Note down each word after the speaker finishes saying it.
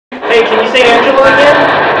say Angela again?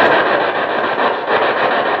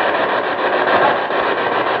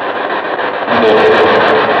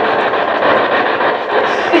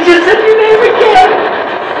 It just said your name again!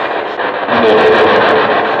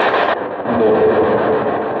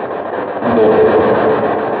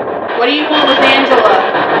 What do you want with Angela?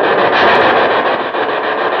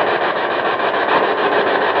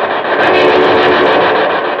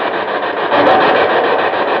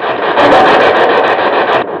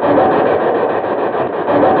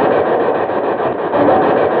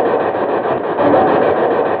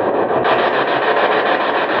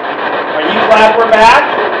 Are you glad we're back?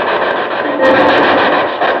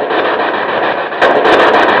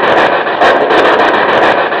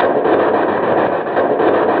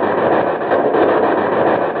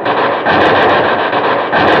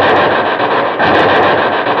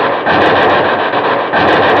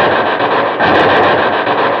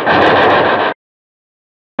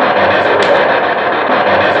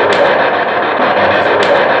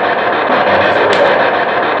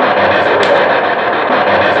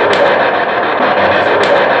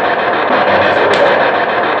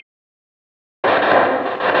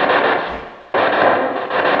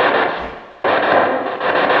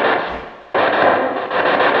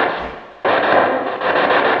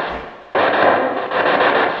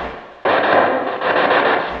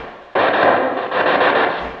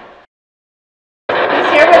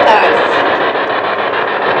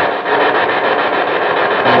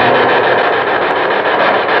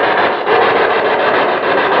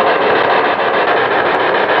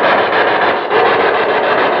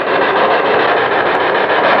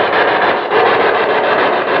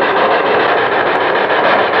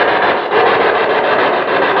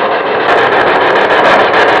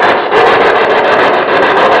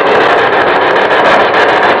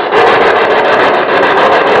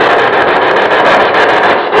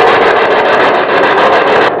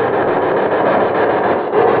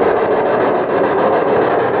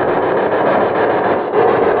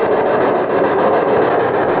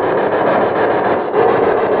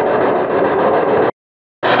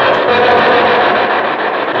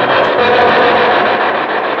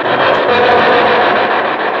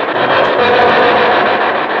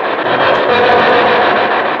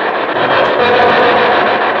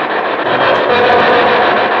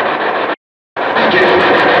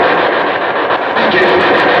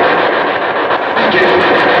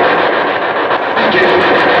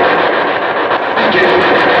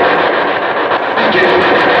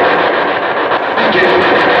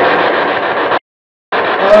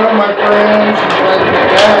 Hello, my friends. I'm glad to be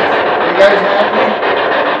back. Are you guys happy?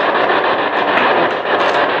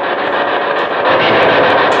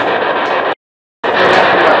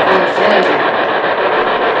 My friend Sandy.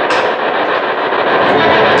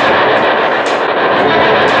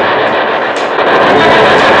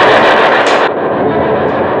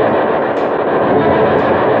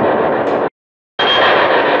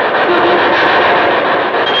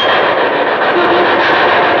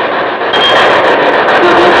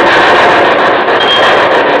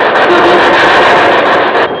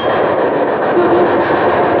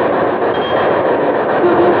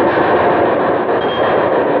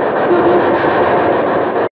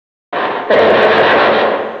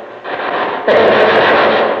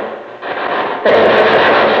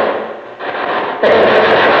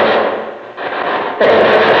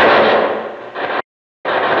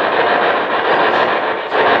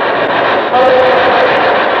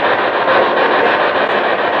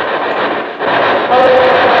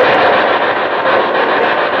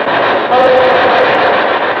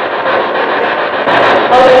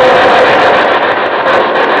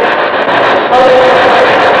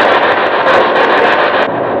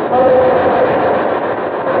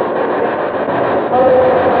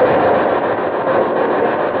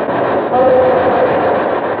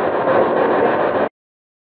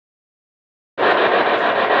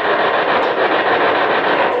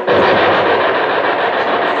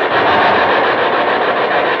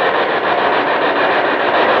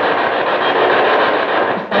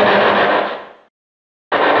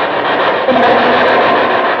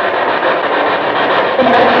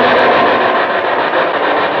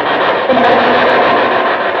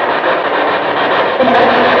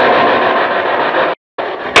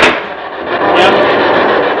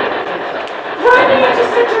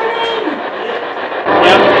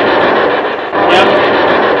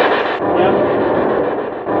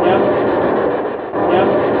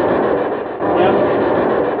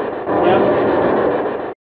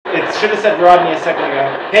 Should have said Rodney a second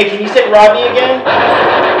ago. Hey, can you say Rodney again?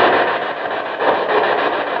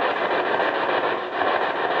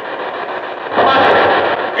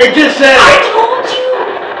 It just says. I told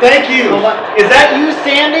you. Thank you. Is that you,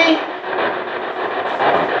 Sandy?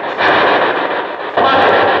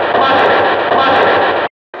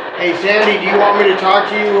 Hey Sandy, do you want me to talk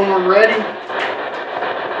to you when we're ready?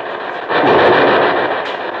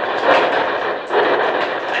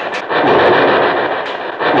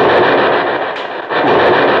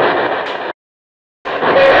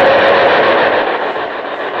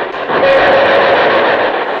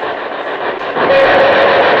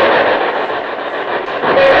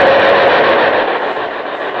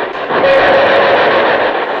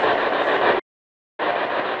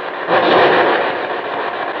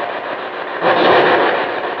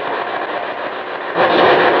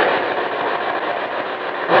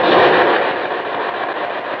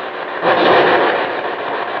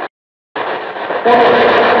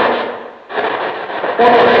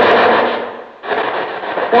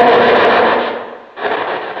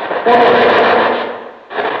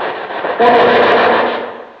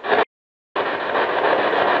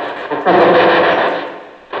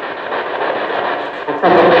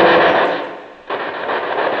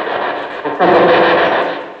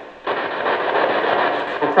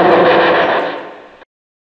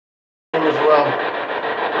 As well.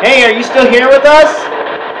 Hey, are you still here with us?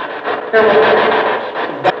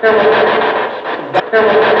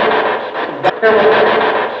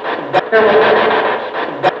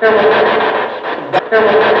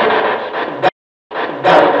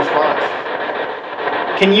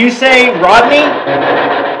 Can you say Rodney?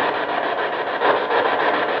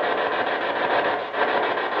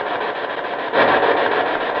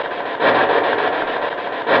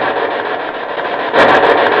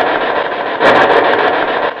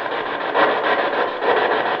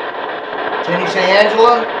 Can you say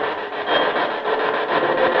Angela?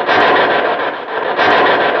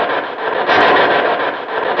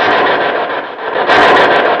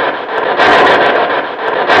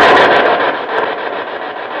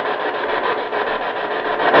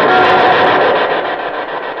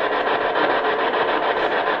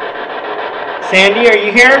 Sandy, are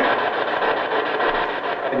you here? I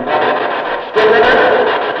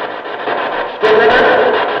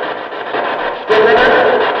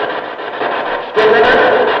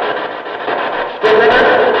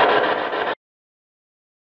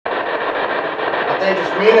think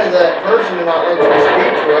it's mean of that person to not let you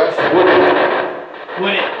speak to us. Would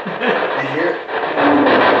it? Did you hear?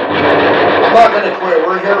 I'm not gonna quit.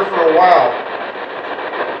 We're here for a while.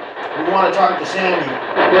 We want to talk to Sandy.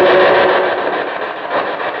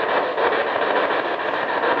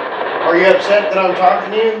 Are you upset that I'm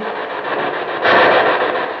talking to you?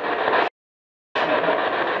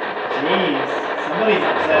 Jeez, somebody's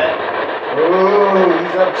upset. Oh,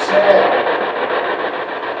 he's upset.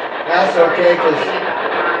 That's okay, because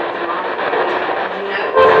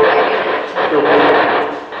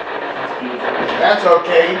that's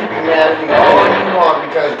okay. You can be mad at me all you want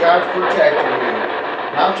because God's protecting me.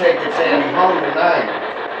 I'm taking Sandy home tonight.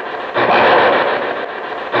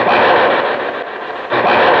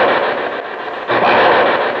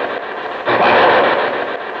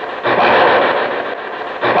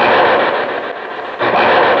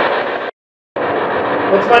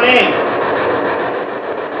 What's my name?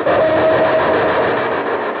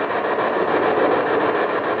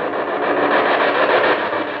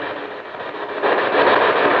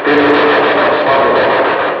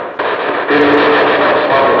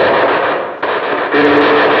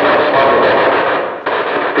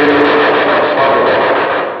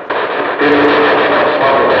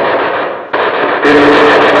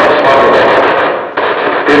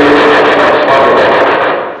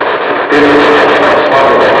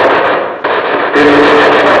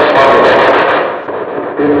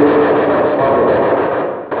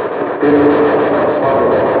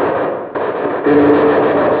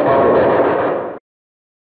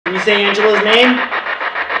 Can you say Angela's name?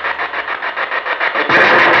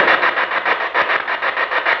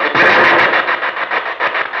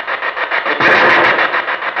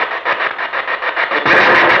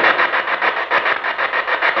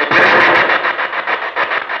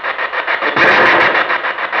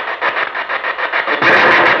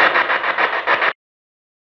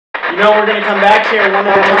 You know we're going to come back here one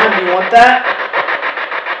at a time. Do you want that?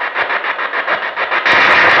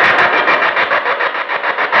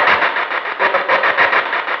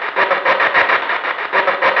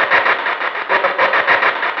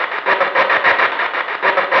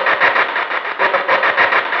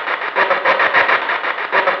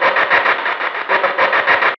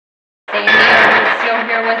 Sandy, are you still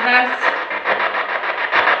here with us?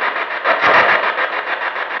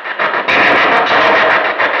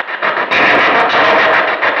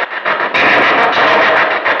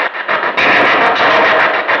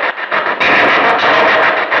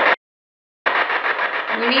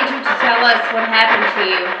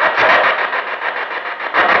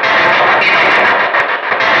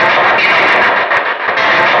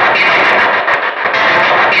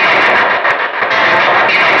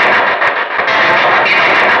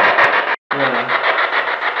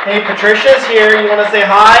 Hey, Patricia's here. You want to say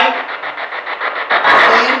hi?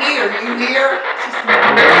 Sandy, are you here?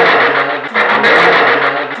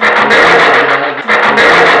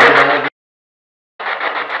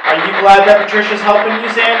 Are you glad that Patricia's helping you,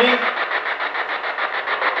 Sandy?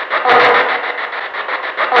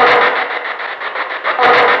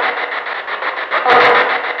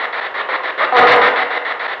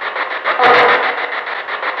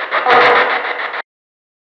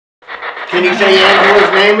 Can you say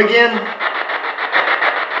Angela's name again?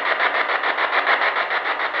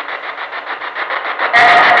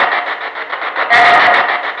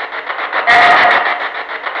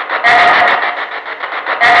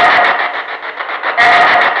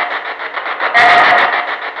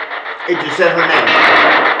 It just said her name.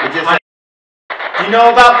 It just said. Do you know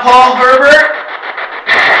about Paul Herbert?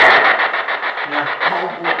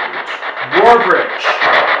 Warbridge.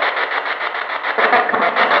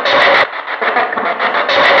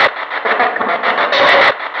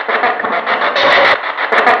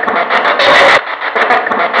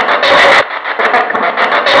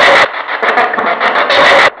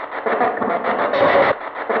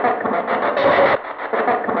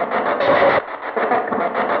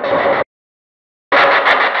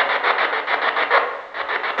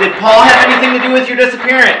 Did Paul have anything to do with your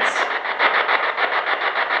disappearance?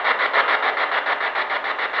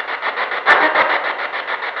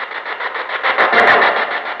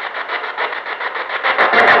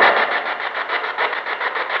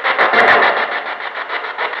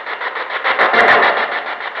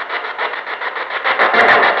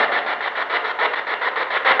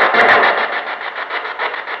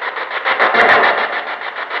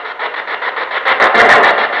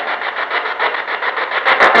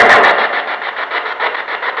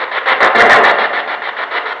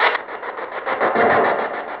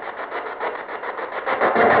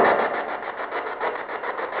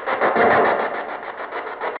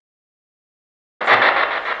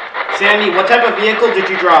 Sandy, what type of vehicle did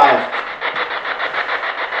you drive?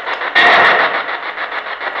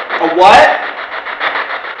 A what?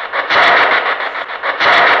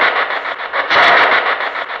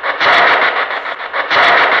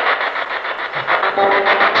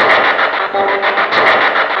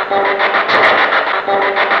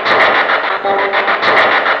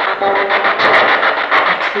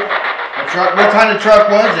 A truck? What kind of truck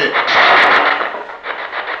was it?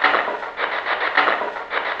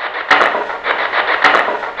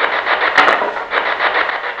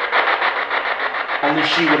 Only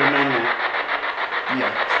she would have known that.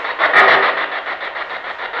 Yeah.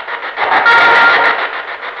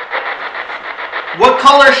 What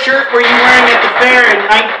color shirt were you wearing at the fair in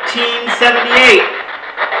 1978?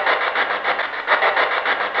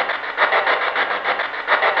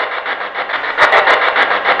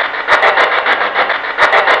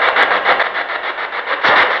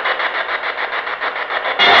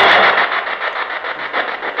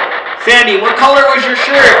 Sandy, what color was your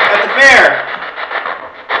shirt at the fair?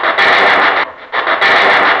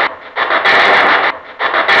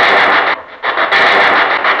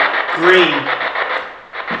 Green.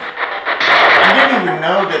 I didn't even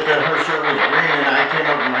know that her shirt was green, and I came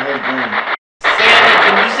up with my head green. Sandy,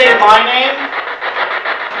 can you say my name?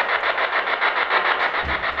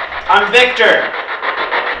 I'm Victor.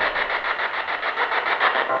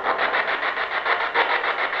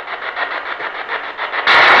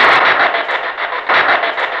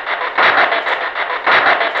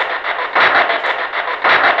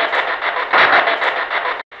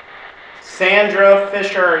 Sandra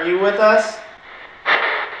Fisher, are you with us?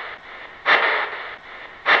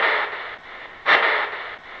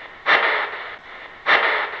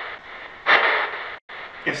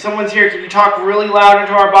 If someone's here, can you talk really loud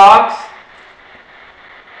into our box?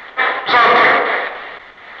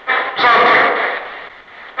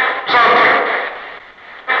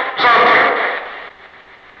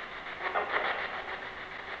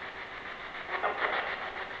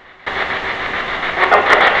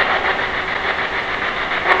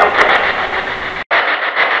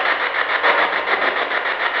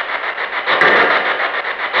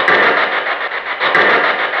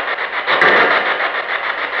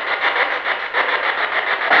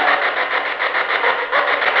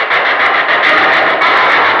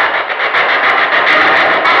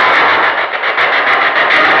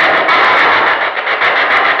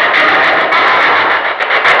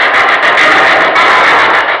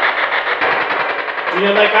 You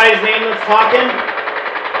know that guy's name that's talking?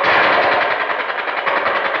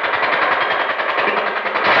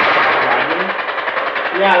 Roger?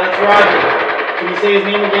 Yeah, that's Roger. Can you say his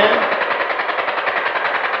name again?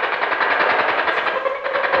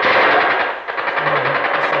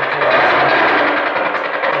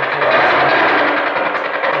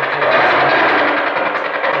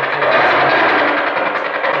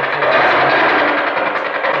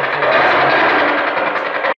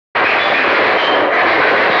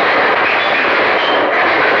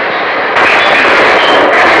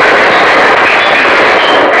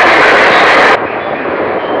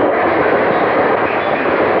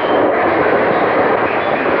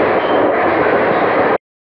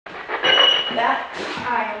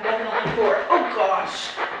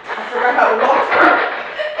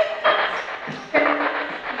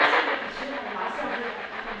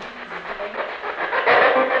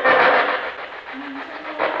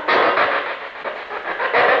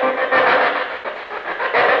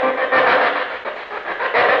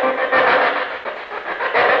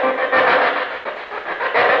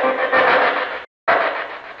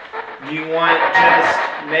 Do you want just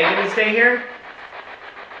Megan to stay here?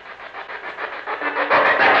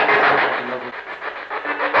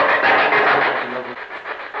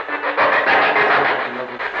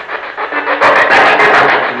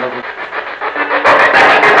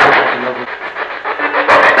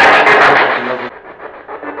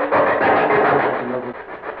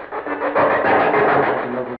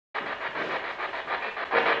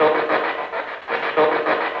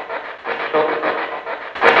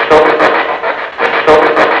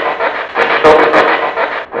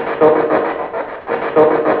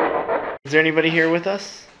 Is there anybody here with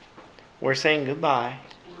us? We're saying goodbye.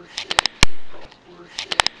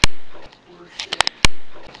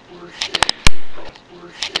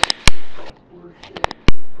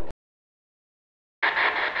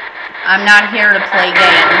 I'm not here to play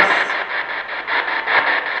games.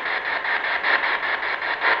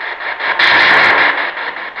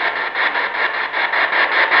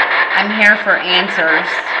 I'm here for answers.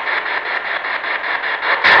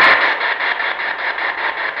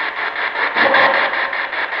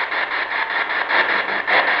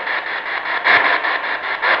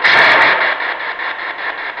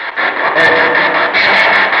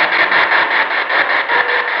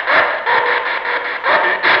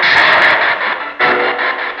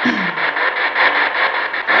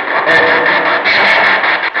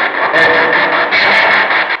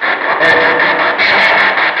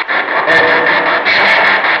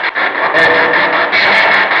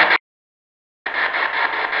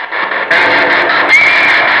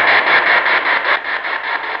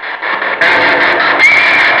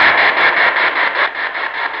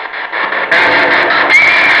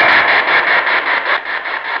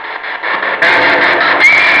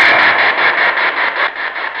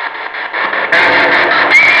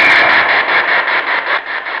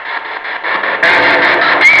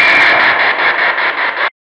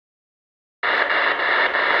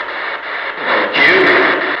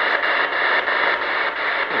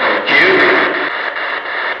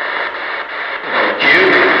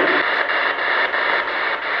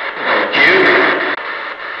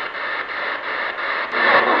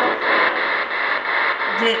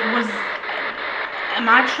 Am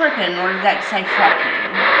I tripping, or did that say fucking?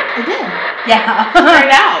 It did. Yeah. Straight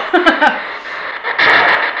out.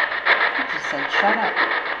 I just said shut up.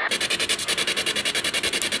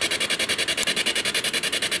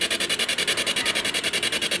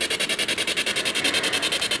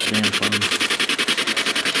 Damn fun.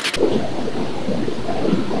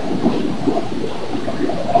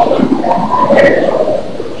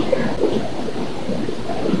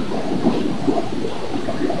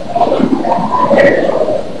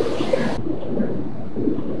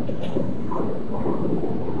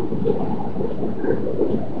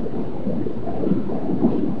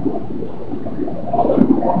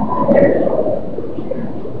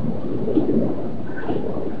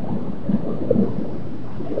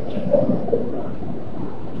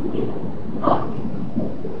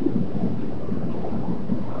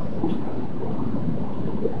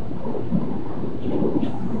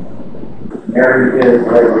 Every kid is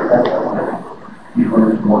ready to have one.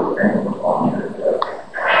 People is more thankful on it.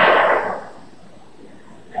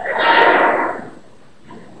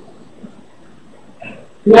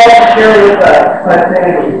 You all share with us, my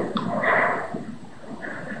family.